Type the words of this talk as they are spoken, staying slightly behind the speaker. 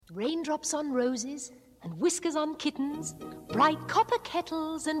Raindrops on roses and whiskers on kittens, bright copper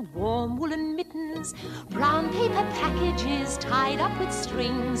kettles and warm woolen mittens, brown paper packages tied up with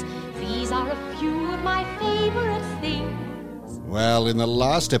strings. These are a few of my favourite things. Well, in the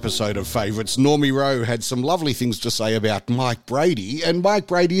last episode of Favourites, Normie Rowe had some lovely things to say about Mike Brady, and Mike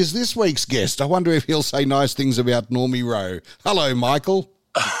Brady is this week's guest. I wonder if he'll say nice things about Normie Rowe. Hello, Michael.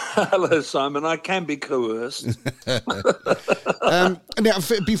 Hello, Simon. I can be coerced. Now,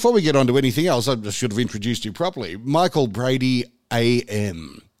 before we get on to anything else, I should have introduced you properly. Michael Brady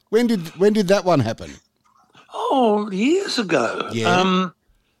AM. When did that one happen? Oh, years ago. Yeah.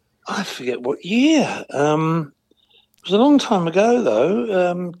 I forget what year. It was a long time ago,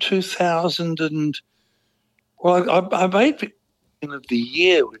 though. 2000 and... Well, I made Beginning of the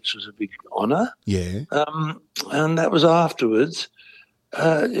Year, which was a big honour. Yeah. And that was afterwards.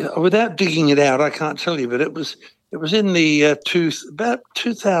 Without digging it out, I can't tell you, but it was in the about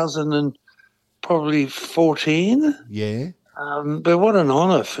 2000 and probably 14. Yeah. But what an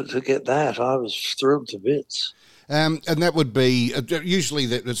honour to get that! I was thrilled to bits. And that would be, usually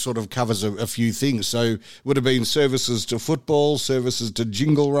that sort of covers a few things. So would have been services to football, services to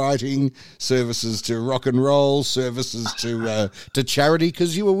jingle writing, services to rock and roll, services to charity,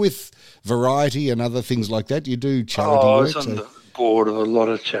 because you were with Variety and other things like that. You do charity work. I was on the board of a lot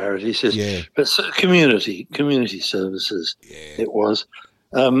of charities. Yeah. But community services, It was.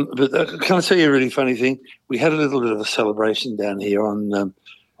 But can I tell you a really funny thing? We had a little bit of a celebration down here on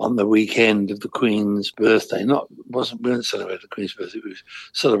the weekend of the Queen's birthday. We weren't celebrating the Queen's birthday. We were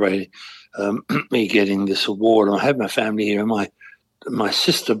celebrating me getting this award. And I had my family here, and my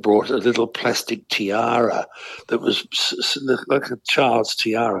sister brought a little plastic tiara that was like a child's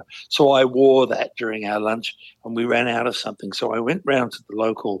tiara. So I wore that during our lunch, and we ran out of something. So I went round to the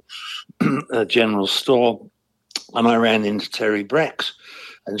local general store, and I ran into Terry Brack's,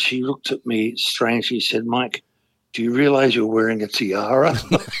 and she looked at me strangely. She said, "Mike, do you realise you're wearing a tiara?"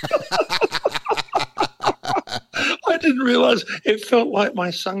 I didn't realise it felt like my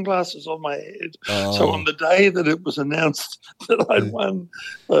sunglasses on my head. Oh. So on the day that it was announced that I'd won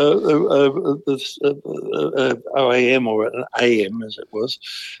OAM, or an AM as it was,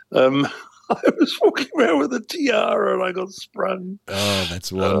 I was walking around with a tiara and I got sprung. Oh,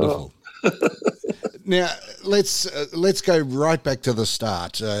 that's wonderful. Now, let's go right back to the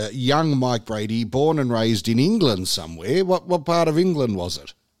start. Young Mike Brady, born and raised in England somewhere. What part of England was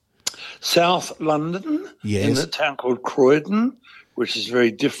it? South London, yes. In a town called Croydon, which is very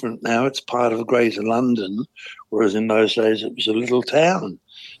different now. It's part of Greater London, whereas in those days it was a little town.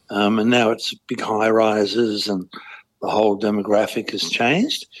 And now it's big high-rises and the whole demographic has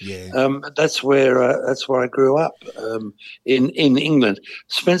changed. Yeah. That's where I grew up, in England.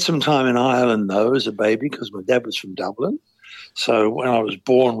 Spent some time in Ireland, though, as a baby, because my dad was from Dublin. So when I was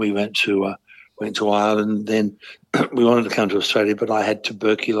born, we went to Ireland. Then we wanted to come to Australia, but I had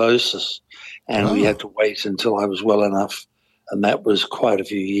tuberculosis, and we had to wait until I was well enough, and that was quite a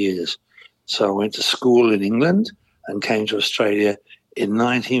few years. So I went to school in England and came to Australia in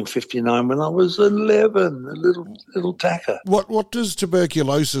 1959 when I was 11, a little tacker. What does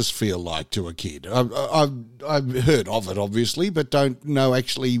tuberculosis feel like to a kid? I've heard of it, obviously, but don't know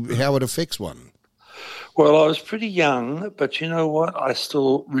actually how it affects one. Well, I was pretty young, but you know what? I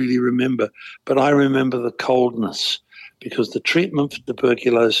still really remember. But I remember the coldness, because the treatment for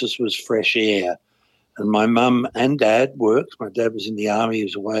tuberculosis was fresh air. And my mum and dad worked. My dad was in the army. He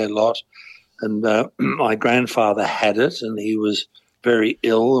was away a lot. And my grandfather had it, and he was very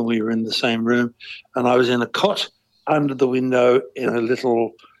ill, and we were in the same room. And I was in a cot under the window in a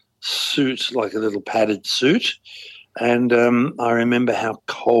little suit, like a little padded suit. And I remember how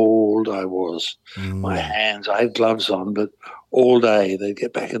cold I was. My hands, I had gloves on, but all day they'd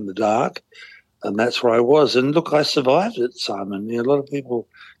get back in the dark, and that's where I was. And look, I survived it, Simon. A lot of people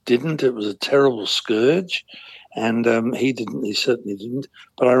didn't. It was a terrible scourge, and he didn't. He certainly didn't.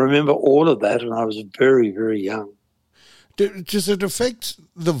 But I remember all of that, and I was very, very young. Does it affect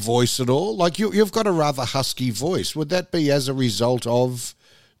the voice at all? Like you've got a rather husky voice. Would that be as a result of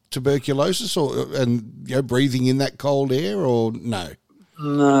tuberculosis and breathing in that cold air, or no?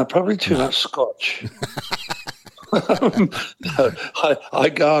 No, probably too much scotch. No, I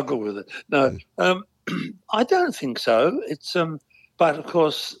gargle with it. No, I don't think so. It's but of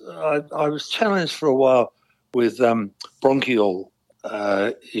course I was challenged for a while with bronchial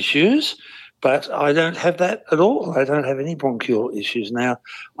issues, but I don't have that at all. I don't have any bronchial issues now.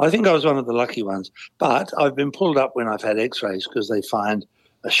 I think I was one of the lucky ones, but I've been pulled up when I've had X-rays because they find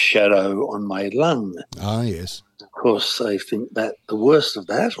a shadow on my lung. Ah, yes. Of course, they think that the worst of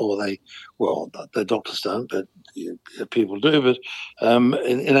that, or the doctors don't, but people do. But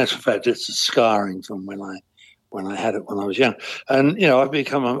in actual fact, it's a scarring from when I had it when I was young. And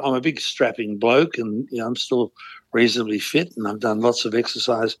I'm a big strapping bloke, and I'm still reasonably fit, and I've done lots of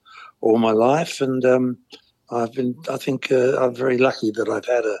exercise all my life, and I think I'm very lucky that I've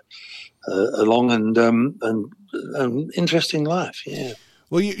had a long and interesting life. Yeah.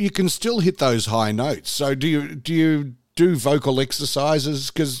 Well, you can still hit those high notes. So do you do vocal exercises?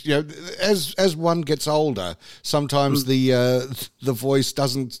 Because as one gets older, sometimes the voice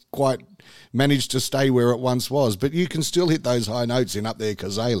doesn't quite manage to stay where it once was. But you can still hit those high notes in Up There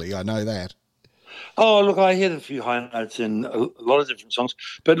Kazali. I know that. Oh, look, I hit a few high notes in a lot of different songs.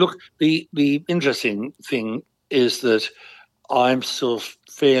 But look, the interesting thing is that I'm still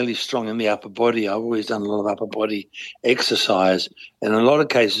fairly strong in the upper body. I've always done a lot of upper body exercise. And in a lot of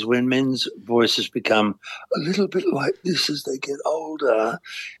cases, when men's voices become a little bit like this as they get older,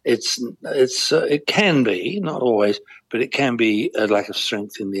 it can be, not always, but it can be a lack of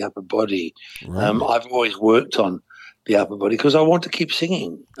strength in the upper body. Right. I've always worked on the upper body because I want to keep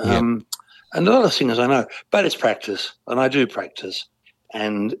singing. And a lot of singers I know, but it's practice, and I do practice.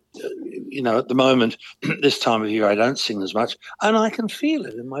 And, at the moment, this time of year, I don't sing as much, and I can feel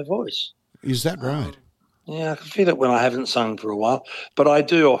it in my voice. Is that right? Yeah, I can feel it when I haven't sung for a while. But I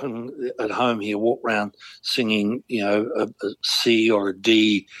do often at home here walk around singing, a C or a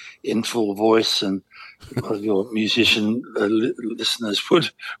D in full voice, and a lot of your musician listeners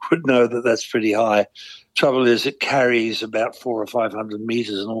would know that that's pretty high. Trouble is, it carries about 400 or 500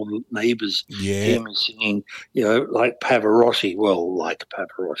 meters, and all the neighbors hear me singing, like Pavarotti. Well, like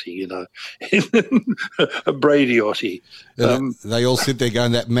Pavarotti, a Brady-otti. They all sit there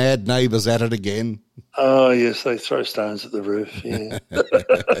going, that mad neighbour's at it again. Oh, yes, they throw stones at the roof, yeah.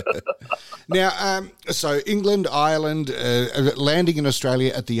 Now, so England, Ireland, landing in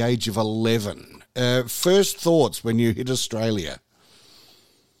Australia at the age of 11. First thoughts when you hit Australia?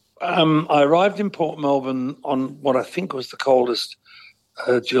 I arrived in Port Melbourne on what I think was the coldest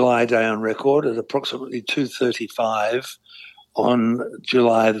July day on record at approximately 2:35 on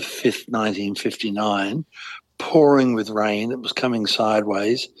July the 5th, 1959, pouring with rain. It was coming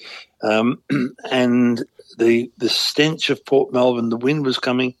sideways. And the stench of Port Melbourne, the wind was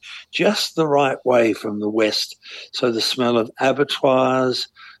coming just the right way from the west. So the smell of abattoirs,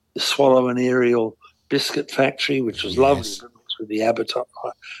 the Swallow and Ariel biscuit factory, which was lovely, with the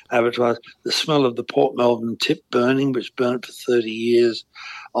abattoirs, the smell of the Port Melbourne tip burning, which burnt for 30 years.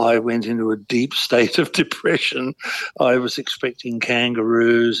 I went into a deep state of depression. I was expecting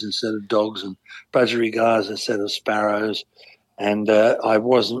kangaroos instead of dogs and budgerigars instead of sparrows, and I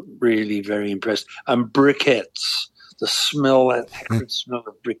wasn't really very impressed. And briquettes, the smell, that acrid smell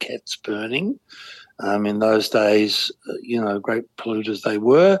of briquettes burning. In those days, great polluters they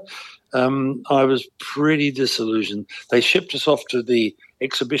were. I was pretty disillusioned. They shipped us off to the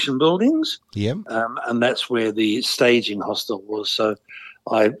exhibition buildings, and that's where the staging hostel was. So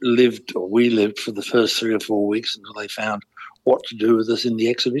we lived for the first 3 or 4 weeks until they found what to do with us in the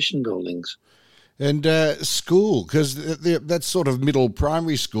exhibition buildings. And school, because that's sort of middle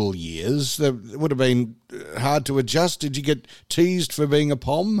primary school years, that would have been hard to adjust. Did you get teased for being a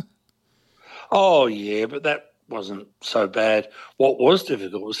pom? Oh, yeah, but that wasn't so bad. What was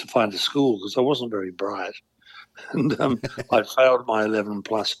difficult was to find a school because I wasn't very bright. And I failed my 11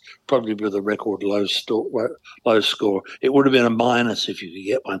 plus, probably with a record low score. It would have been a minus if you could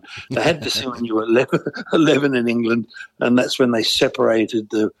get one. They had this thing when you were 11 in England, and that's when they separated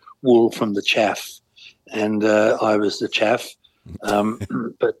the wool from the chaff. And I was the chaff.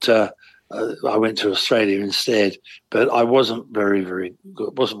 But I went to Australia instead. But I wasn't very, very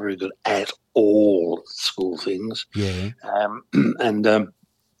good. Wasn't very good at all school things. Yeah.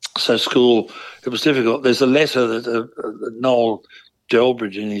 So school, it was difficult. There's a letter that Noel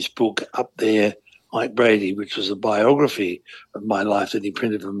Delbridge in his book Up There, like Brady, which was a biography of my life that he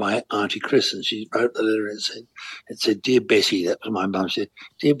printed for my Auntie Chris, and she wrote the letter and said, "Dear Betty," that was my mum, said,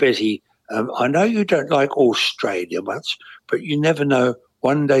 "Dear Betty, I know you don't like Australia much, but you never know.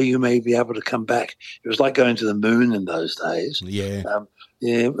 One day you may be able to come back." It was like going to the moon in those days. Yeah.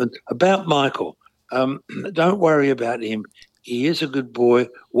 About Michael, don't worry about him. He is a good boy.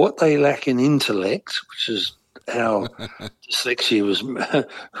 What they lack in intellect, which is how dyslexia was,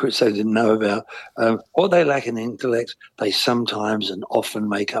 which they didn't know about, what they lack in intellect, they sometimes and often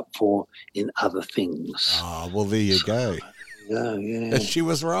make up for in other things. Oh, well, there you go. Yeah. She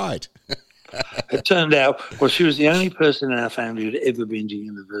was right. It turned out, she was the only person in our family who'd ever been to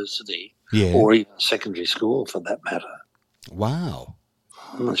university or even secondary school for that matter. Wow.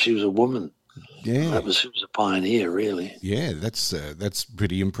 She was a woman. Yeah. She was a pioneer, really. Yeah, that's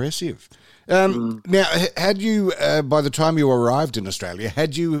pretty impressive. Now, had you, by the time you arrived in Australia,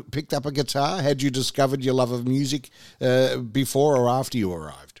 had you picked up a guitar? Had you discovered your love of music before or after you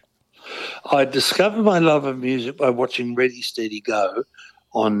arrived? I discovered my love of music by watching Ready, Steady, Go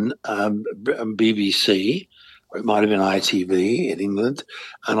on BBC, or it might have been ITV in England,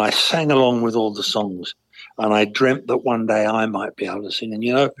 and I sang along with all the songs. And I dreamt that one day I might be able to sing. And,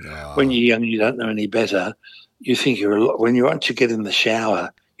 when you're young and you don't know any better, you think once you get in the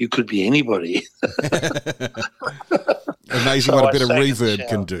shower, you could be anybody. Amazing what a bit of reverb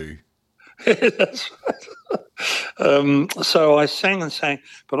can do. That's right. So I sang and sang.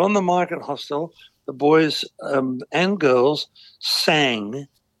 But on the market hostel, the boys and girls sang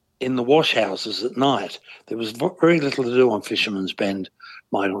in the wash houses at night. There was very little to do on Fisherman's Bend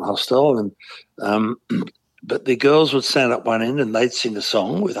Migrant Hostel. And but the girls would stand up one end and they'd sing a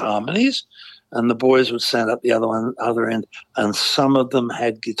song with harmonies, and the boys would stand up the other end, and some of them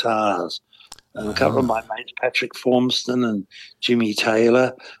had guitars. And a couple of my mates, Patrick Formston and Jimmy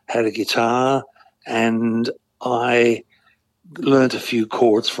Taylor, had a guitar, and I learnt a few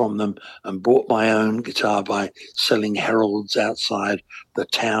chords from them and bought my own guitar by selling heralds outside the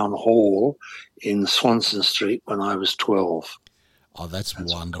town hall in Swanston Street when I was 12. Oh, that's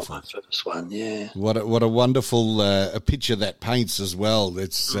wonderful. My first one, yeah. What a wonderful a picture that paints as well.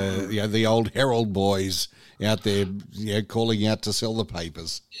 It's the old Herald boys out there, calling out to sell the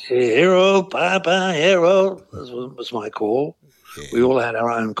papers. Herald, Papa, Herald, was my call. Yeah. We all had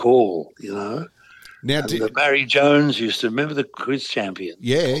our own call, Now, Barry Jones used to remember the quiz champion.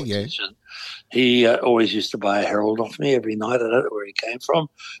 Yeah. He always used to buy a Herald off me every night. I don't know where he came from,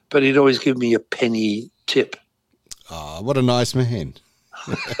 but he'd always give me a penny tip. Oh, what a nice man!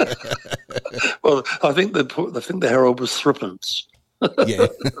 Well, I think the Herald was threepence. Yeah.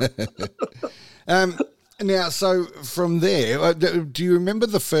 Now, so from there, do you remember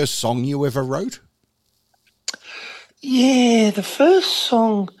the first song you ever wrote? Yeah, the first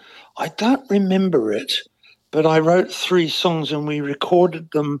song, I don't remember it, but I wrote 3 songs and we recorded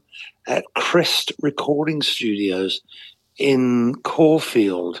them at Crest Recording Studios in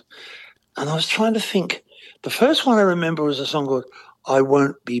Caulfield. And I was trying to think. The first one I remember was a song called I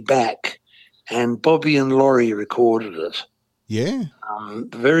Won't Be Back, and Bobby and Laurie recorded it. Yeah.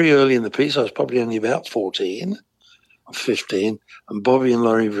 Very early in the piece, I was probably only about 14 or 15, and Bobby and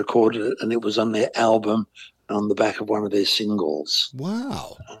Laurie recorded it, and it was on their album on the back of one of their singles.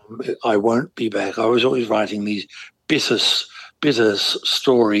 Wow. I Won't Be Back. I was always writing these bitter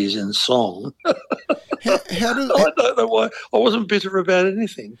stories in song. I don't know why. I wasn't bitter about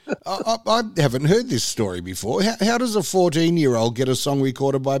anything. I haven't heard this story before. How does a 14-year-old get a song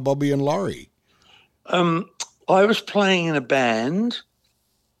recorded by Bobby and Laurie? I was playing in a band,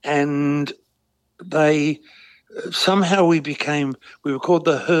 and somehow we were called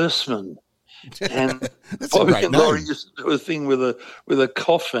the Hearsemen. And Bobby and Laurie used to do a thing with a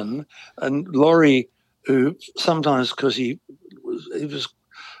coffin, and Laurie, who sometimes, because he was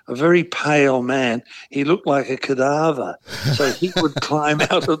a very pale man, he looked like a cadaver, so he would climb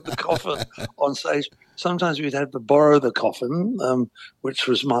out of the coffin on stage. Sometimes we'd have to borrow the coffin, which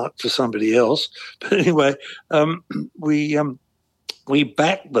was marked for somebody else. But anyway, we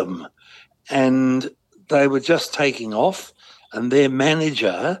backed them, and they were just taking off, and their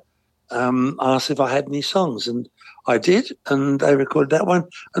manager asked if I had any songs, and I did, and they recorded that one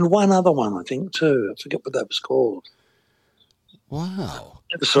and one other one, I think, too. I forget what that was called. Wow.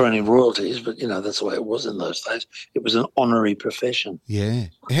 Never saw any royalties, but, that's the way it was in those days. It was an honorary profession. Yeah.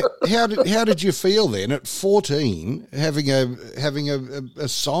 How did you feel then at 14 having a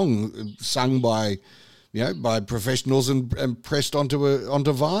song sung by professionals and pressed onto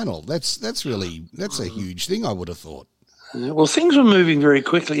vinyl? That's a huge thing, I would have thought. Well, things were moving very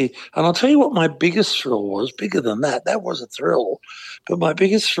quickly, and I'll tell you what my biggest thrill was. Bigger than that, that was a thrill, but my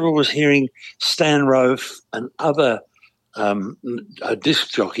biggest thrill was hearing Stan Rofe and other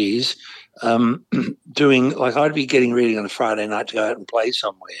disc jockeys doing, like, I'd be getting ready on a Friday night to go out and play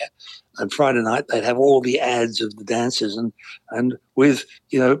somewhere, and Friday night they'd have all the ads of the dancers, and with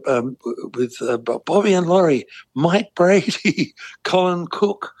Bobby and Laurie, Mike Brady, Colin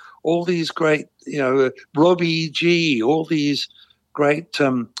Cook, all these great, Robbie G, all these great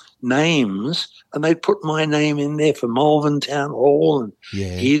names, and they put my name in there for Malvern Town Hall and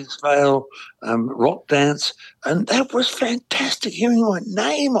Edithvale Rock Dance, and that was fantastic, hearing my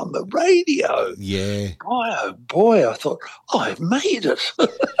name on the radio. Yeah. Boy, oh boy, I thought, I've made it.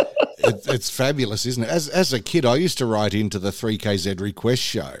 It's fabulous, isn't it? As a kid, I used to write into the 3KZ request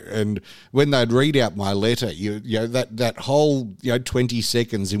show, and when they'd read out my letter, you know that whole 20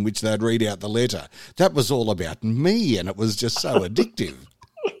 seconds in which they'd read out the letter, that was all about me, and it was just so addictive.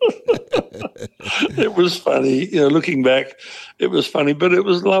 It was funny, looking back, it was funny, but it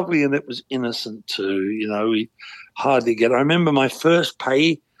was lovely and it was innocent too. We hardly get. I remember my first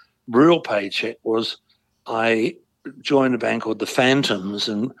real paycheck was I joined a band called the Phantoms,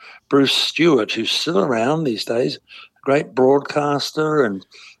 and Bruce Stewart, who's still around these days, a great broadcaster,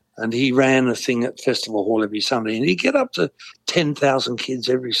 and he ran a thing at Festival Hall every Sunday, and he'd get up to 10,000 kids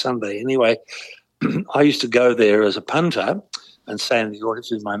every Sunday. Anyway, I used to go there as a punter and stay in the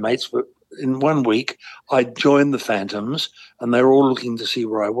audience with my mates. But in 1 week, I joined the Phantoms, and they were all looking to see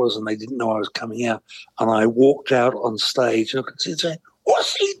where I was, and they didn't know I was coming out. And I walked out on stage, and I could see saying,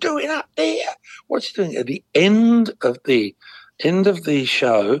 "What's he doing up there? What's he doing?" At the end of the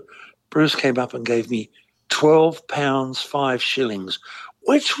show, Bruce came up and gave me £12, 5 shillings,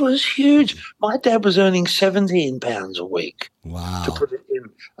 which was huge. My dad was earning £17 a week. Wow. To put it in.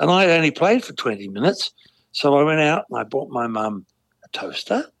 And I only played for 20 minutes. So I went out and I bought my mum a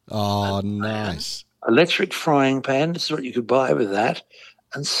toaster. Oh, nice. Electric frying pan. This is what you could buy with that.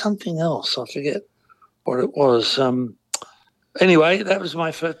 And something else. I forget what it was. Anyway, that was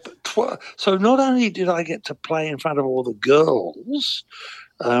my first. So not only did I get to play in front of all the girls,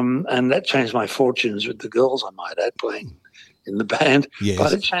 and that changed my fortunes with the girls, I might add, playing in the band, yes,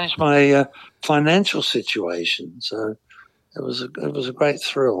 but it changed my financial situation. So it was a great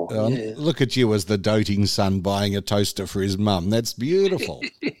thrill. Yeah. Look at you as the doting son buying a toaster for his mum. That's beautiful.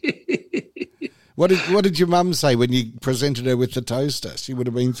 What did your mum say when you presented her with the toaster? She would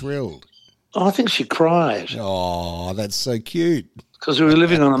have been thrilled. Oh, I think she cried. Oh, that's so cute. Because we were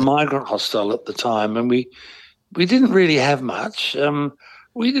living on a migrant hostel at the time, and we didn't really have much.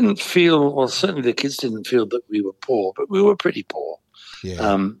 We didn't feel, well, certainly the kids didn't feel that we were poor, but we were pretty poor.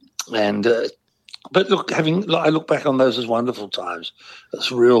 Yeah. But look, I look back on those as wonderful times,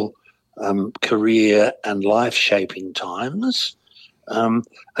 as real career and life-shaping times. And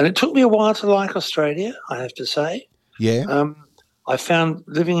it took me a while to like Australia, I have to say. Yeah. I found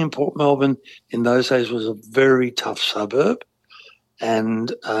living in Port Melbourne in those days was a very tough suburb,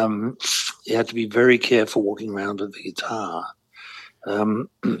 and you had to be very careful walking around with the guitar.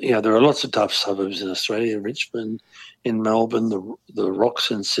 There are lots of tough suburbs in Australia, Richmond, in Melbourne, the Rocks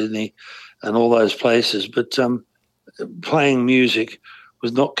in Sydney, and all those places. But playing music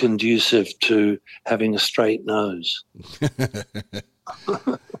was not conducive to having a straight nose.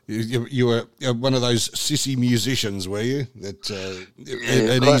 You were one of those sissy musicians, were you? That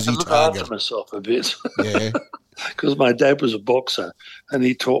an I easy look target. after myself a bit. Yeah, because my dad was a boxer, and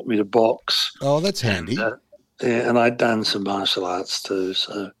he taught me to box. Oh, that's handy. And I'd done some martial arts too,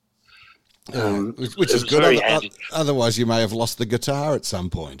 so which is good. Otherwise, you may have lost the guitar at some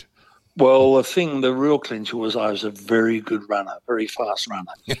point. Well, the real clincher was I was a very good runner, very fast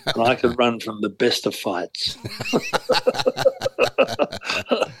runner, and I could run from the best of fights.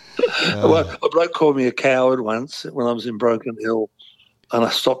 Well, a bloke called me a coward once when I was in Broken Hill, and I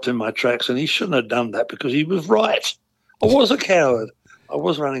stopped in my tracks, and he shouldn't have done that because he was right. I was a coward. I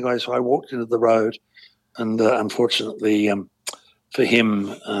was running away, so I walked into the road, and unfortunately for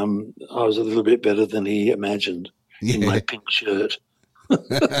him, I was a little bit better than he imagined in my pink shirt.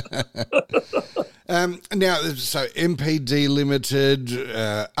 Now, so MPD Limited,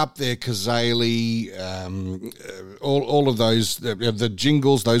 Up There Kazali, all of those, the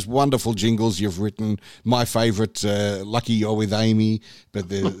jingles, those wonderful jingles you've written. My favourite, Lucky You're With Amy, but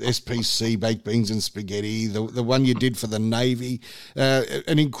the SPC, Baked Beans and Spaghetti, the one you did for the Navy,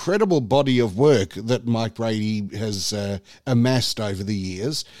 an incredible body of work that Mike Brady has amassed over the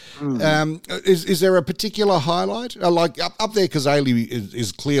years. Is there a particular highlight? Like Up There Kazali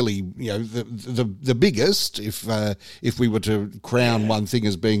is clearly, the biggest, if we were to crown one thing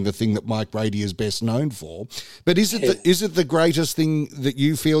as being the thing that Mike Brady is best known for. But is it the greatest thing that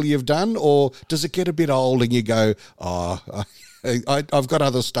you feel you've done, or does it get a bit old and you go, I've got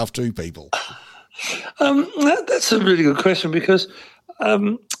other stuff too, people? That's a really good question, because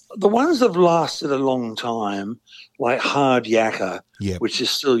the ones that have lasted a long time, like Hard Yakka, which is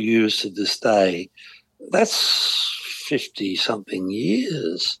still used to this day, that's 50-something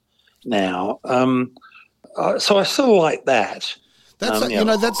years now. So I still like that.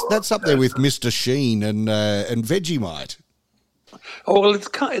 That's up there with Mr. Sheen and Vegemite. Oh, well,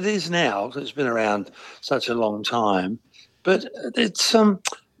 it is now. It's been around such a long time. But it's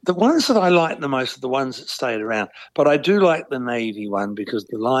the ones that I like the most are the ones that stayed around. But I do like the Navy one, because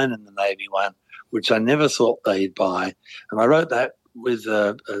the line in the Navy one, which I never thought they'd buy, and I wrote that with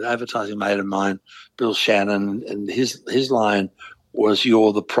an advertising mate of mine, Bill Shannon, and his line was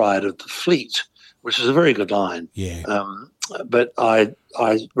 "You're the pride of the fleet," which is a very good line. Yeah. But I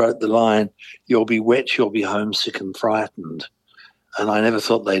wrote the line, "You'll be wet, you'll be homesick and frightened." And I never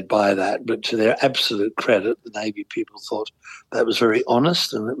thought they'd buy that. But to their absolute credit, the Navy people thought that was very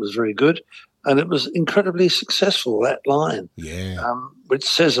honest and it was very good. And it was incredibly successful, that line. Yeah. Which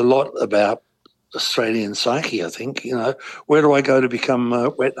says a lot about Australian psyche, I think. Where do I go to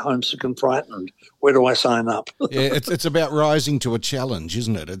become wet, homesick and frightened? Where do I sign up? Yeah, it's about rising to a challenge,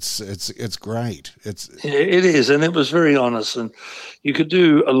 isn't it? It's great. It is, and it was very honest, and you could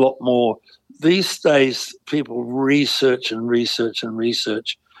do a lot more. These days, people research and research and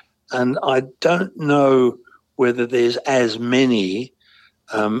research, and I don't know whether there's as many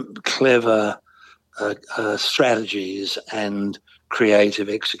clever strategies and creative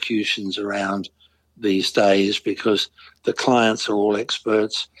executions around these days, because the clients are all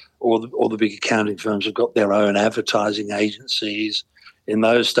experts. All the big accounting firms have got their own advertising agencies. In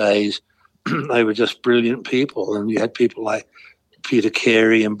those days, they were just brilliant people, and you had people like Peter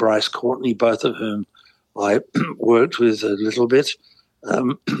Carey and Bryce Courtney, both of whom I worked with a little bit,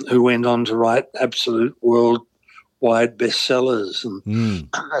 who went on to write absolute worldwide bestsellers. And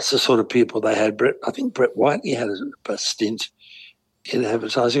that's the sort of people they had. I think Brett Whiteley had a stint in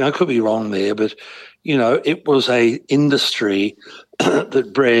advertising. I could be wrong there, but, it was a industry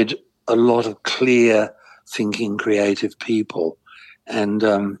that bred a lot of clear thinking, creative people. And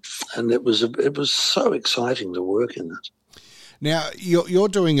it was so exciting to work in it. Now, you're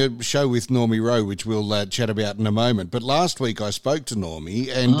doing a show with Normie Rowe, which we'll chat about in a moment. But last week I spoke to Normie,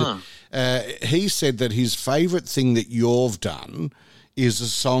 and he said that his favourite thing that you've done is a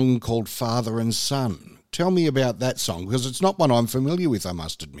song called Father and Son. Tell me about that song, because it's not one I'm familiar with, I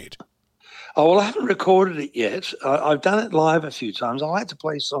must admit. Oh, well, I haven't recorded it yet. I've done it live a few times. I like to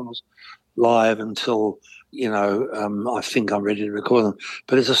play songs live until, I think I'm ready to record them.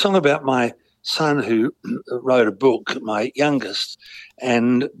 But it's a song about my son who wrote a book, my youngest,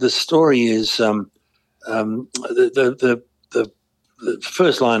 and the story is the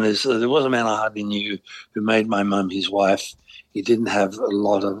first line is, there was a man I hardly knew who made my mum his wife. He didn't have a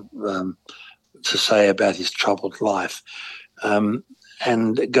lot of to say about his troubled life,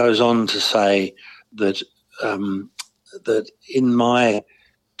 and it goes on to say that that in my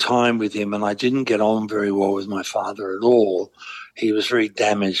time with him, and I didn't get on very well with my father at all. He was very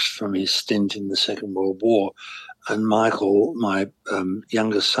damaged from his stint in the Second World War. And Michael, my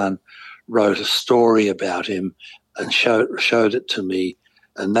youngest son, wrote a story about him and showed it to me.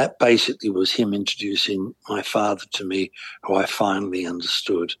 And that basically was him introducing my father to me, who I finally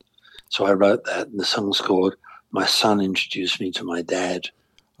understood. So I wrote that, and the song's called My Son Introduced Me to My Dad.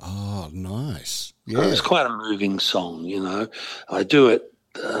 Oh, nice. Yeah. So it's quite a moving song, I do it.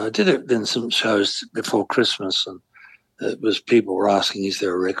 I did it in some shows before Christmas, and it was people were asking, is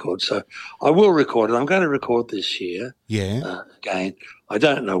there a record? So I will record it. I'm going to record this year. Yeah. Again, I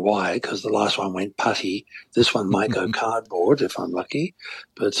don't know why, because the last one went putty. This one might go cardboard if I'm lucky.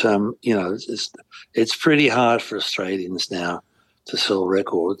 But, it's pretty hard for Australians now to sell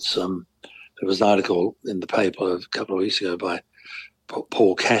records. There was an article in the paper a couple of weeks ago by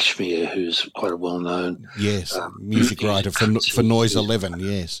Paul Cashmere, who's quite a well-known music writer for Noise 11,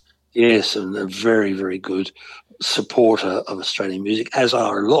 yes. Yes, and a very, very good supporter of Australian music, as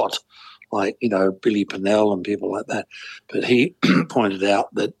are a lot, like, Billy Pinnell and people like that. But he pointed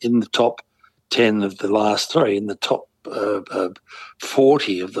out that in the top 10 of the last three, in the top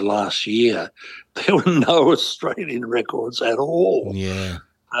 40 of the last year, there were no Australian records at all. Yeah.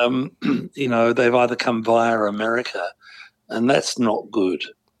 They've either come via America, and that's not good.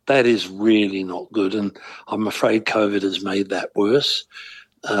 That is really not good, and I'm afraid COVID has made that worse.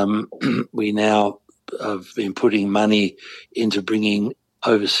 We now have been putting money into bringing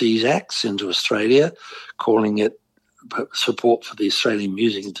overseas acts into Australia, calling it support for the Australian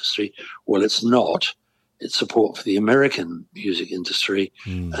music industry. Well, it's not. It's support for the American music industry,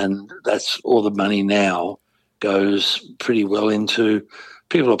 and that's all the money now goes pretty well into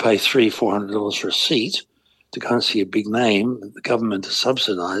people will pay $300-400 for a seat to go and see a big name that the government is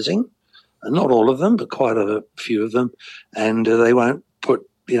subsidising, and not all of them, but quite a few of them, and they won't put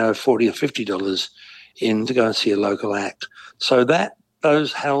 $40 or $50 in to go and see a local act. So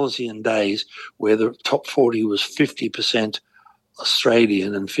those halcyon days where the top 40 was 50%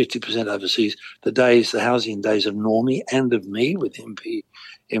 Australian and 50% overseas, the halcyon days of Normie and of me with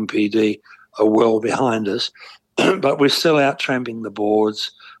MPD are well behind us. but we're still out tramping the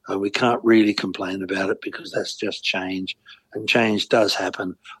boards. We can't really complain about it because that's just change, and change does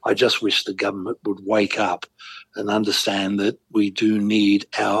happen. I just wish the government would wake up and understand that we do need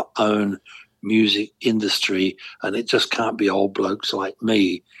our own music industry, and it just can't be old blokes like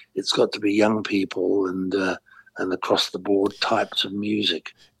me. It's got to be young people and across the board types of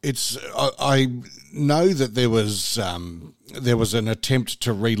music. I know that there was an attempt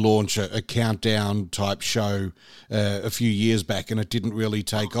to relaunch a countdown type show a few years back, and it didn't really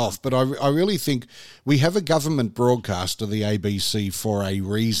take off. But I really think we have a government broadcaster, the ABC, for a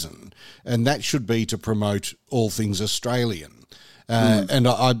reason, and that should be to promote all things Australian. And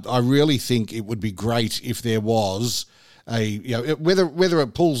I really think it would be great if there was whether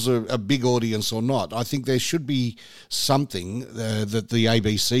it pulls a big audience or not. I think there should be something that the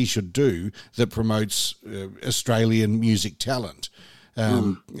ABC should do that promotes Australian music talent.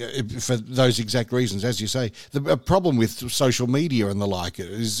 For those exact reasons, as you say, the problem with social media and the like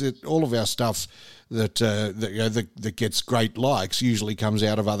is that all of our stuff that gets great likes usually comes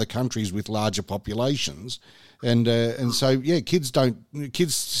out of other countries with larger populations. And so kids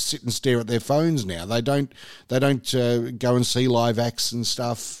sit and stare at their phones now. They don't go and see live acts and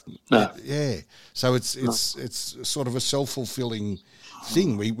stuff. No. Yeah. So it's sort of a self-fulfilling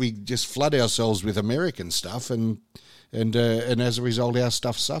thing. We just flood ourselves with American stuff, and as a result, our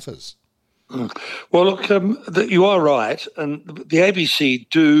stuff suffers. Well, look, you are right, and the ABC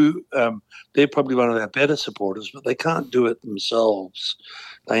do. They're probably one of our better supporters, but they can't do it themselves.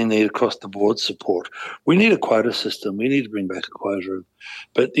 They need across-the-board support. We need a quota system. We need to bring back a quota.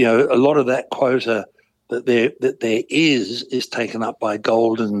 But, a lot of that quota that there is taken up by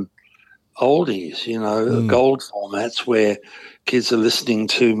golden oldies, gold formats where kids are listening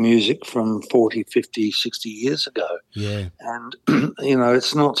to music from 40, 50, 60 years ago. Yeah. And,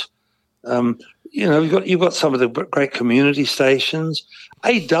 it's not you've got some of the great community stations.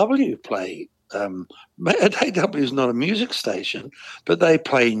 AW play. AW is not a music station, but they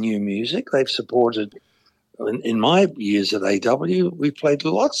play new music. They've supported. In my years at AW, we played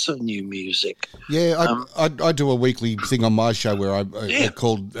lots of new music. Yeah, I do a weekly thing on my show where I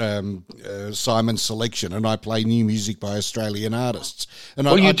called Simon's Selection, and I play new music by Australian artists. And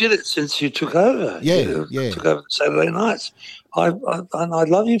you did it since you took over. Yeah, took over Saturday nights. I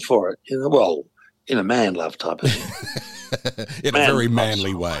love you for it. In a man love type of thing. In a very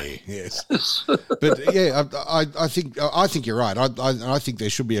manly way, yes. But yeah, I think you're right. I think there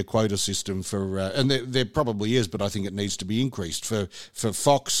should be a quota system for, and there probably is, but I think it needs to be increased for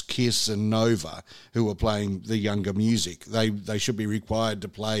Fox, Kiss, and Nova, who are playing the younger music. They should be required to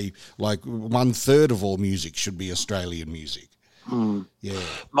play like 1/3 of all music should be Australian music. Yeah,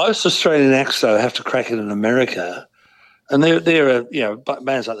 most Australian acts though have to crack it in America, and there are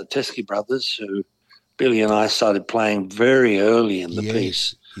bands like the Teskey Brothers who. Billy and I started playing very early in the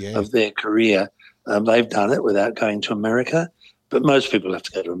piece of their career. They've done it without going to America, but most people have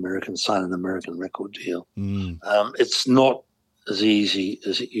to go to America and sign an American record deal. It's not as easy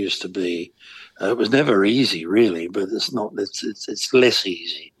as it used to be. It was never easy, really, but it's not. It's less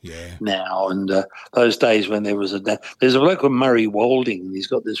easy now. And those days when there's a bloke called Murray Walding, and he's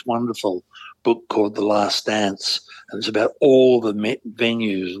got this wonderful book called The Last Dance, and it's about all the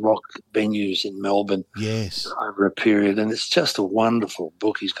rock venues in Melbourne over a period, and it's just a wonderful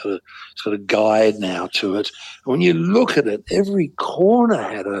book. He's got a guide now to it. And when you look at it, every corner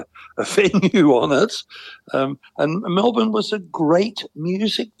had a venue on it, and Melbourne was a great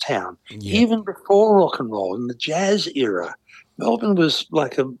music town, even before rock and roll in the jazz era. Melbourne was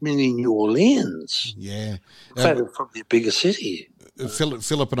like a mini New Orleans. Yeah, in fact, it's probably a bigger city.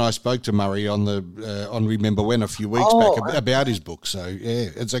 Philip and I spoke to Murray on Remember When a few weeks back about his book. So yeah,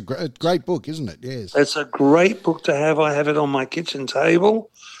 it's a great book, isn't it? Yes, it's a great book to have. I have it on my kitchen table,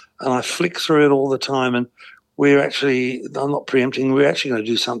 and I flick through it all the time. And I'm not preempting. We're actually going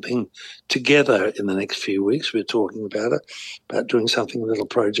to do something together in the next few weeks. We're talking about doing something, a little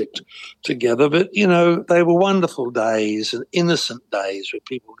project together. But they were wonderful days and innocent days where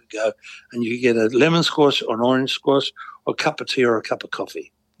people could go and you could get a lemon squash or an orange squash, or a cup of tea or a cup of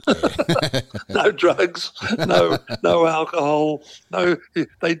coffee. No drugs, no alcohol, no.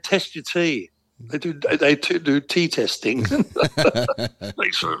 They test your tea. They do tea testing.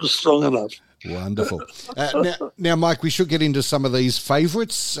 Make sure it was strong enough. Wonderful. Now, Mike, we should get into some of these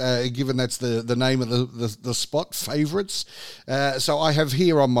favourites, given that's the name of the spot, favourites. So I have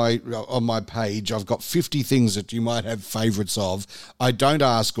here on my page, I've got 50 things that you might have favourites of. I don't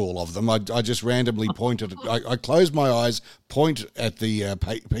ask all of them. I just randomly point at it. I close my eyes, point at the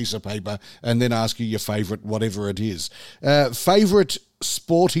piece of paper, and then ask you your favourite, whatever it is. Favourite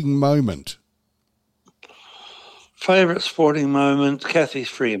sporting moment? Favourite sporting moment, Kathy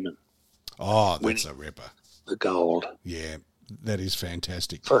Freeman. Oh, that's a ripper. The gold. Yeah, that is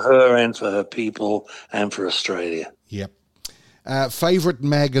fantastic. For her and for her people and for Australia. Yep. Favourite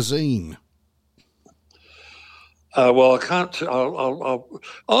magazine? Well, I can't.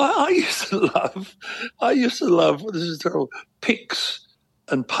 I used to love. This is terrible. Pics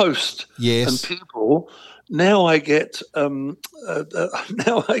and Post. Yes. And People. Now I get. The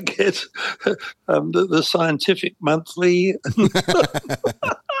Scientific Monthly.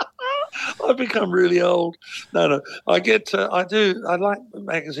 I've become really old. No. I get. I do. I like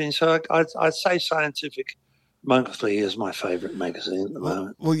magazines. So I'd say Scientific Monthly is my favourite magazine at the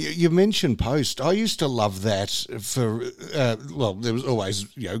moment. Well, you mentioned Post. I used to love that for, there was always,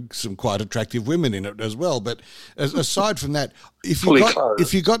 some quite attractive women in it as well. But aside from that,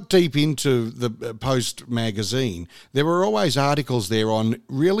 if you got deep into the Post magazine, there were always articles there on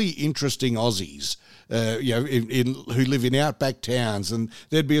really interesting Aussies. Who live in outback towns, and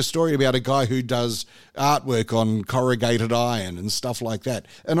there'd be a story about a guy who does artwork on corrugated iron and stuff like that.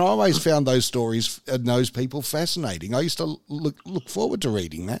 And I always found those stories and those people fascinating. I used to look forward to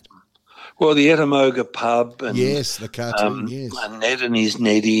reading that. Well, the Etamoga pub, and yes, the cartoon, yes, and Ned and his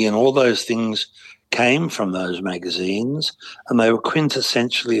Neddy, and all those things came from those magazines, and they were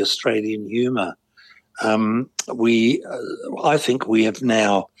quintessentially Australian humour. I think we have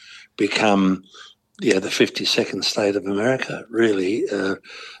now become the 52nd state of America, really,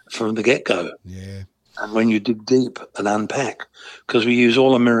 from the get-go. Yeah. And when you dig deep and unpack, because we use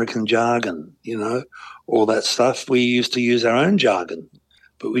all American jargon, all that stuff. We used to use our own jargon,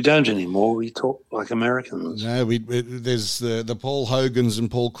 but we don't anymore. We talk like Americans. No, there's the Paul Hogans and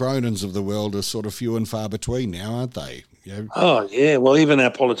Paul Cronins of the world are sort of few and far between now, aren't they? Oh, yeah. Well, even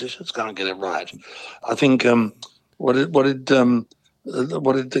our politicians can't get it right. I think what did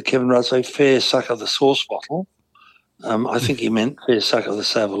Kevin Rudd say? Fair suck of the sauce bottle. I think he meant fair suck of the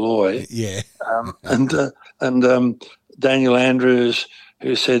Savoy. Yeah. And Daniel Andrews,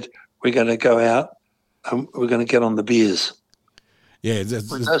 who said, we're going to go out and we're going to get on the beers. Yeah,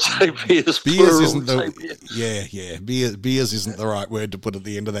 when they say beers, beers isn't beers isn't the right word to put at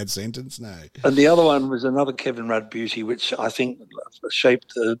the end of that sentence. No. And the other one was another Kevin Rudd beauty, which I think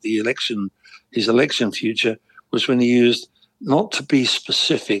shaped his election future, was when he used, not to be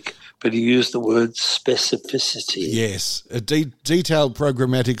specific, but he used the word specificity. Yes, a detailed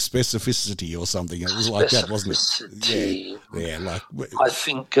programmatic specificity or something. It was like that, wasn't it? Yeah. I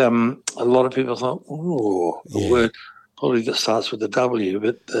think a lot of people thought, the word probably that starts with a W,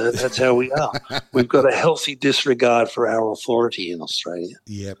 but that's how we are. We've got a healthy disregard for our authority in Australia.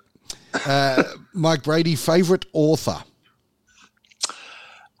 Yep. Mike Brady, favourite author?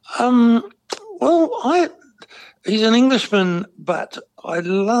 He's an Englishman, but I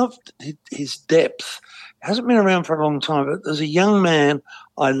loved his depth. He hasn't been around for a long time, but there's a young man,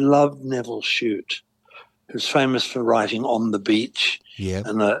 I loved Neville Shute, who's famous for writing On the Beach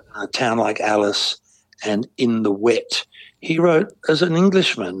and a town like Alice and In the Wet. He wrote as an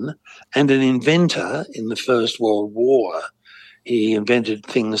Englishman and an inventor in the First World War. He invented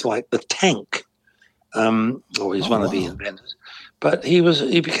things like the tank. He's one of the inventors. But he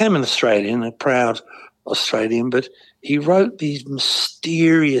became an Australian, a proud Australian, but he wrote these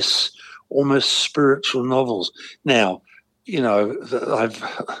mysterious, almost spiritual novels. Now, I've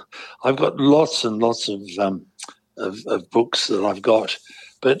got lots and lots of books that I've got,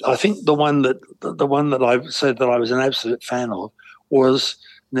 but I think the one that I said that I was an absolute fan of was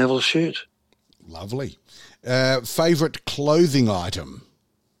Neville Shute. Lovely. Favourite clothing item?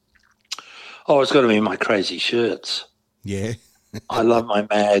 Oh, it's got to be my crazy shirts. Yeah. I love my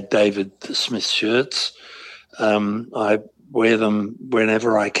Mad David Smith shirts. I wear them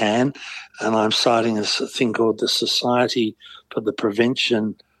whenever I can, and I'm starting a thing called the Society for the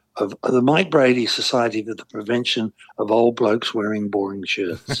Prevention of the Mike Brady Society for the Prevention of Old Blokes Wearing Boring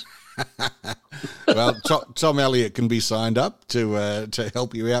Shirts. Well, Tom Elliott can be signed up to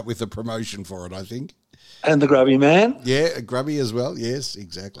help you out with the promotion for it, I think. And the Grubby Man. Yeah, Grubby as well. Yes,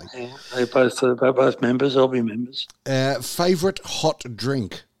 exactly. Yeah, they're both members. They'll be members. Favourite hot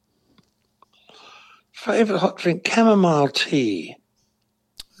drink? Favourite hot drink? Chamomile tea.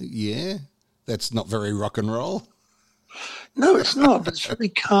 Yeah, that's not very rock and roll. No, it's not, but it's really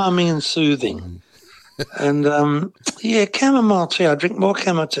calming and soothing. And, chamomile tea. I drink more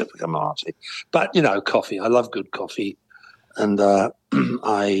chamomile tea. But, coffee. I love good coffee. And I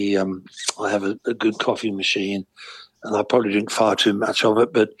have a good coffee machine, and I probably drink far too much of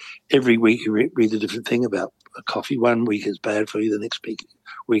it. But every week you read a different thing about a coffee. 1 week is bad for you, the next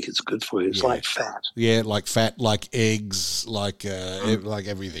week it's good for you. It's like fat. Yeah, like fat, like eggs, like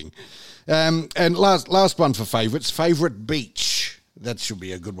everything. And last one for favourites, favourite beach. That should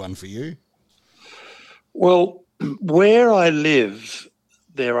be a good one for you. Well, where I live,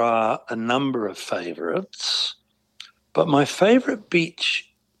 there are a number of favourites, but my favourite beach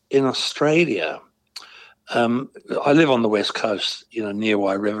in Australia, I live on the west coast, near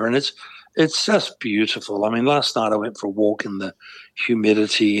Wye River, and it's just beautiful. I mean, last night I went for a walk in the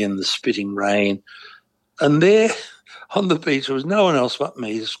humidity and the spitting rain, and there on the beach, there was no one else but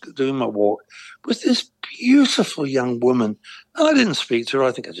me just doing my walk, was this beautiful young woman. And I didn't speak to her.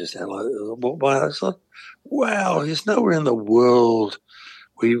 I think I just walked by. I was like, wow, there's nowhere in the world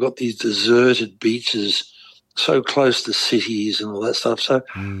where you've got these deserted beaches so close to cities and all that stuff. So,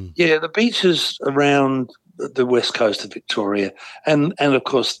 the beaches around the west coast of Victoria and of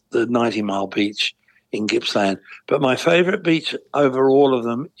course, the 90-mile beach in Gippsland. But my favourite beach over all of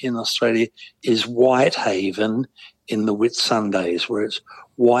them in Australia is Whitehaven in the Whitsundays, where it's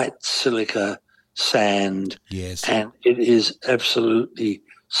white silica sand. Yes. And it is absolutely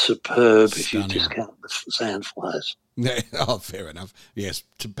superb. Stunning. If you discount the sand flies. Oh, fair enough. Yes,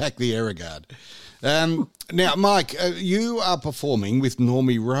 to pack the Aerogard. Now, Mike, you are performing with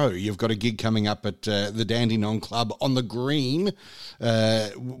Normie Rowe. You've got a gig coming up at the Dandenong Club on the Green,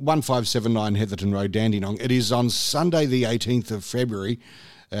 1579 Heatherton Road, Dandenong. It is on Sunday, the 18th of February.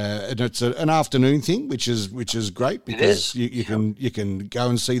 And it's an afternoon thing, which is great because you can go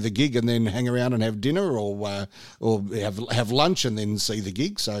and see the gig and then hang around and have dinner, or have lunch and then see the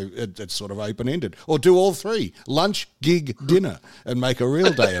gig. So it's sort of open ended, or do all three: lunch, gig, dinner, and make a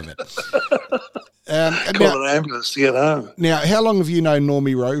real day of it. Call an ambulance to get home. Now, how long have you known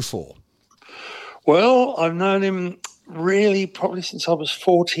Normie Rowe for? Well, I've known him really probably since I was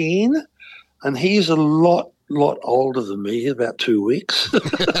 14, and he's a lot older than me, about 2 weeks.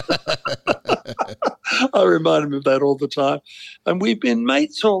 I remind him of that all the time. And we've been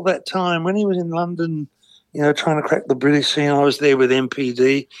mates all that time. When he was in London, trying to crack the British scene, I was there with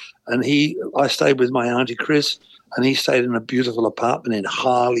MPD, and I stayed with my auntie Chris, and he stayed in a beautiful apartment in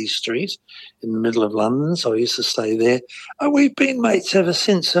Harley Street in the middle of London, so I used to stay there. And we've been mates ever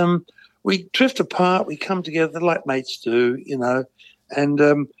since. We drift apart, we come together like mates do,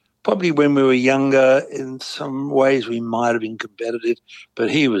 and probably when we were younger, in some ways we might have been competitive, but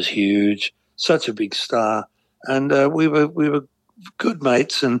he was huge, such a big star, and we were good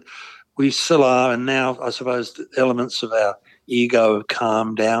mates, and we still are. And now, I suppose, the elements of our ego have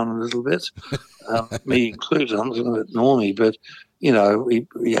calmed down a little bit, me included. I'm looking at Normie, but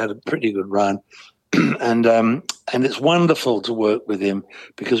we had a pretty good run, and it's wonderful to work with him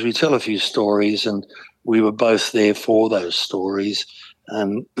because we tell a few stories, and we were both there for those stories.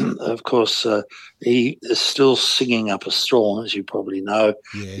 And, of course, he is still singing Up a Storm, as you probably know.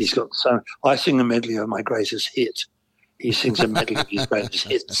 Yes. He's got I sing a medley of my greatest hit. He sings a medley of his greatest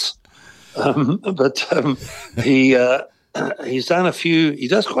hits. He's done he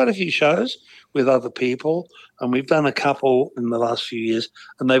does quite a few shows with other people, and we've done a couple in the last few years,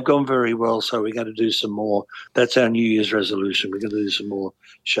 and they've gone very well, so we're going to do some more. That's our New Year's resolution. We're going to do some more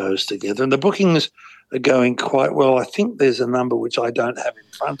shows together. And the bookings are going quite well. I think there's a number which I don't have in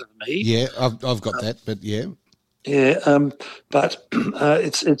front of me. Yeah, I've got that, but yeah. Yeah, but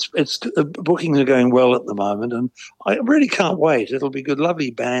it's bookings are going well at the moment, and I really can't wait. It'll be good,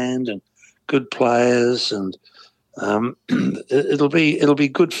 lovely band and good players, and it'll be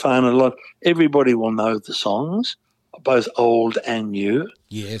good fun. Everybody will know the songs, both old and new.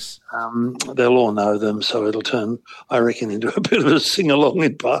 Yes. They'll all know them, so it'll turn, I reckon, into a bit of a sing-along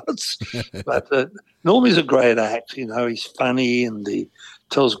in parts. But Normie's a great act. He's funny and he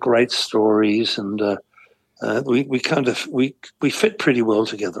tells great stories, and we fit pretty well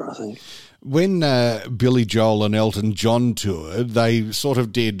together, I think. When Billy Joel and Elton John toured, they sort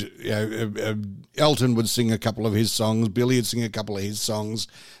of did, Elton would sing a couple of his songs, Billy would sing a couple of his songs,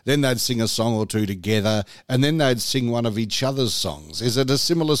 then they'd sing a song or two together, and then they'd sing one of each other's songs. Is it a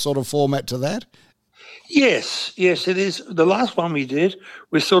similar sort of format to that? Yes, it is. The last one we did,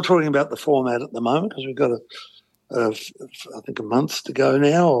 we're still talking about the format at the moment because we've got I think a month to go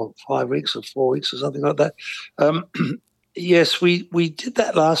now, or 5 weeks or 4 weeks or something like that. Yes, we did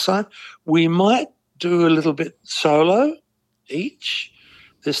that last time. We might do a little bit solo each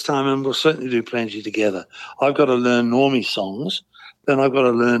this time, and we'll certainly do plenty together. I've got to learn Normie songs, then I've got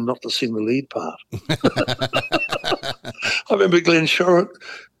to learn not to sing the lead part. I remember Glenn Shorrock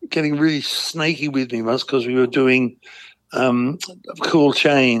getting really snaky with me once because we were doing Cool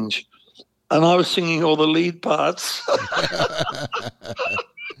Change, and I was singing all the lead parts.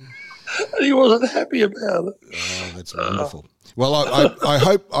 And he wasn't happy about it. Oh, that's wonderful. Well, I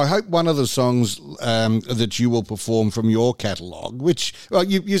hope one of the songs that you will perform from your catalogue, which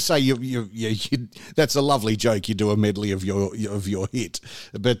you say you that's a lovely joke. You do a medley of your hit,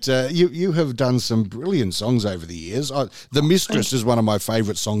 but you have done some brilliant songs over the years. The Mistress is one of my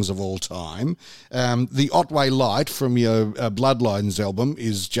favourite songs of all time. The Otway Light from your Bloodlines album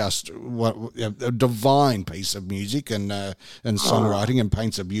is just a divine piece of music and songwriting, and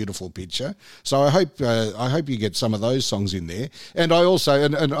paints a beautiful picture. So I hope you get some of those songs in there. And I also,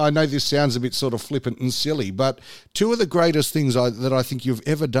 and I know this sounds a bit sort of flippant and silly, but two of the greatest things that I think you've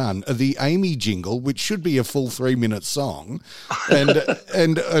ever done are the Amy jingle, which should be a full 3-minute song,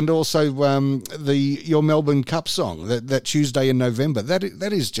 and also your Melbourne Cup song, that Tuesday in November.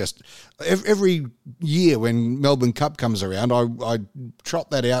 That is just every year when Melbourne Cup comes around, I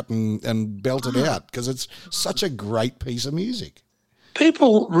trot that out and belt it out because it's such a great piece of music.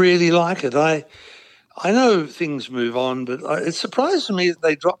 People really like it. I know things move on, but it surprised me that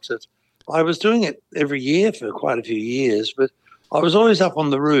they dropped it. I was doing it every year for quite a few years, but I was always up on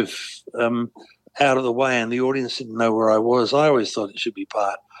the roof, out of the way, and the audience didn't know where I was. I always thought it should be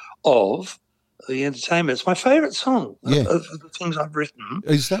part of the entertainment. It's my favourite song of the things I've written.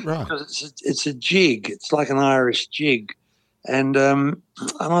 Is that right? Because it's a jig. It's like an Irish jig, and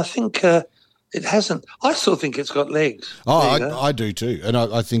I think it hasn't. I still think it's got legs. Oh, I do too, and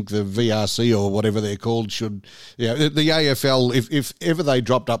I think the VRC or whatever they're called should. Yeah, the AFL. If ever they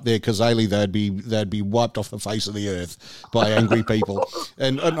dropped up there Kazali, they'd be wiped off the face of the earth by angry people.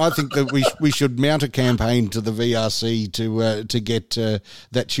 and I think that we should mount a campaign to the VRC to get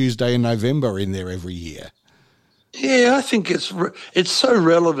that Tuesday in November in there every year. Yeah, I think it's so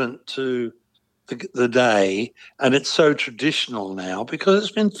relevant to the day, and it's so traditional now because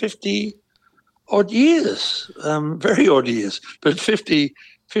it's been 50 odd years, very odd years, but 50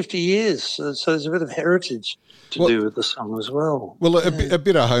 years. So there's a bit of heritage to do with the song as well. Well, a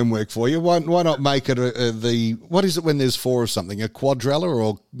bit of homework for you. Why not make it what is it when there's four of something, a quadrella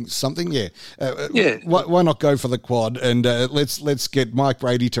or something? Yeah. Why not go for the quad and let's get Mike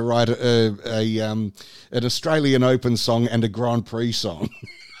Brady to write an Australian Open song and a Grand Prix song.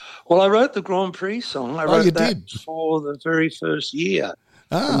 Well, I wrote the Grand Prix song. I wrote that for the very first year.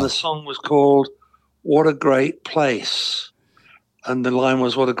 And the song was called What a Great Place. And the line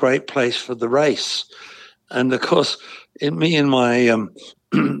was, what a great place for the race. And, of course, me and my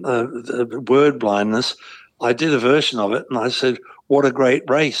word blindness, I did a version of it, and I said, what a great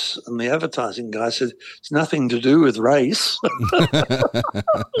race. And the advertising guy said, it's nothing to do with race. What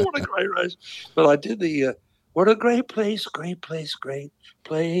a great race. But I did the what a great place for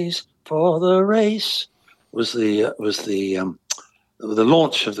the race was the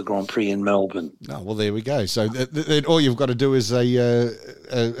launch of the Grand Prix in Melbourne. Oh, well, there we go. So all you've got to do is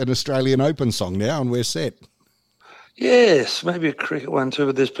an Australian Open song now, and we're set. Yes, maybe a cricket one too,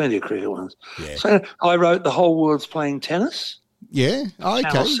 but there's plenty of cricket ones. Yeah. So I wrote The Whole World's Playing Tennis. Yeah, okay.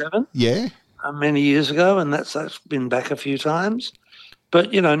 Channel 7. Yeah. Many years ago, and that's been back a few times.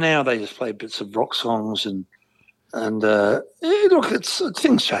 But, now they just play bits of rock songs and look,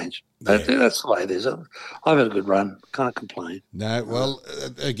 things change. Yeah. That's the way it is. I've had a good run. Can't complain. No, well,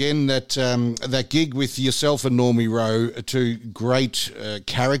 again, that gig with yourself and Normie Rowe, two great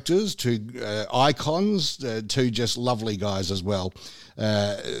characters, two icons, two just lovely guys as well.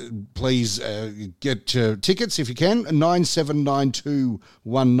 Please get tickets if you can.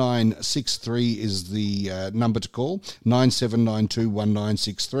 97921963 is the number to call.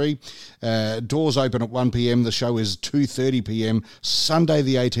 97921963. Doors open at 1 p.m. The show is 2:30 p.m. Sunday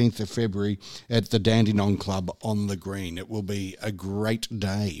the 18th of February at the Dandenong Club on the Green. It will be a great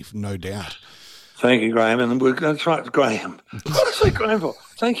day, no doubt. Thank you, Graham. And we're going to try Graham. What did I say Graham for?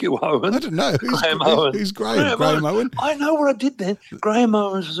 Thank you, Owen. I don't know. Graham Owen. Who's Graham? Graham Owen? I know what I did then. Graham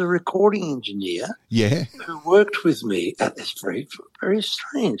Owens was a recording engineer. Yeah. Who worked with me at this very, very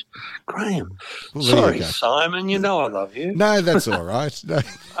strange. Graham. Well, sorry, Simon. You know I love you. No, that's all right. No.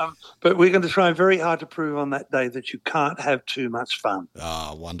 But we're going to try very hard to prove on that day that you can't have too much fun.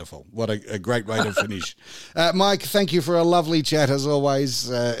 Ah, wonderful. What a great way to finish. Mike, thank you for a lovely chat as always.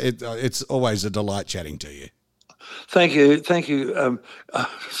 It's always a delight chatting to you. Thank you,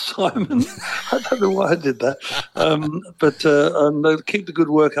 Simon. I don't know why I did that, but keep the good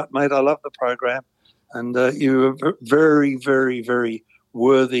work up, mate. I love the program, and you are very, very, very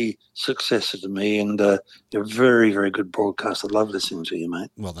worthy successor to me, and you're a very, very good broadcaster. I love listening to you, mate.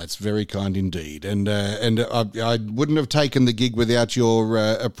 Well, that's very kind indeed, and I wouldn't have taken the gig without your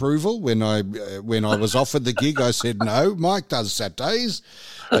approval. When I was offered the gig, I said no. Mike does Saturdays,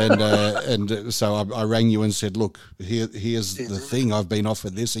 and so I rang you and said, look, here's the thing. I've been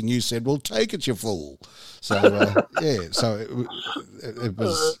offered this, and you said, well, take it, you fool. So so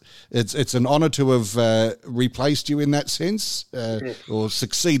it's an honour to have replaced you in that sense, or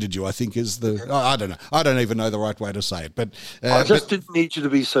succeeded you, I think is the I don't know. I don't even know the right way to say it, but I just didn't need you to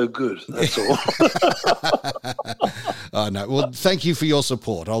be so good. That's all. I know. Well, thank you for your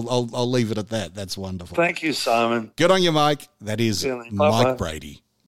support. I'll leave it at that. That's wonderful. Thank you, Simon. Good on you, Mike. That is Really. Mike Bye-bye. Brady.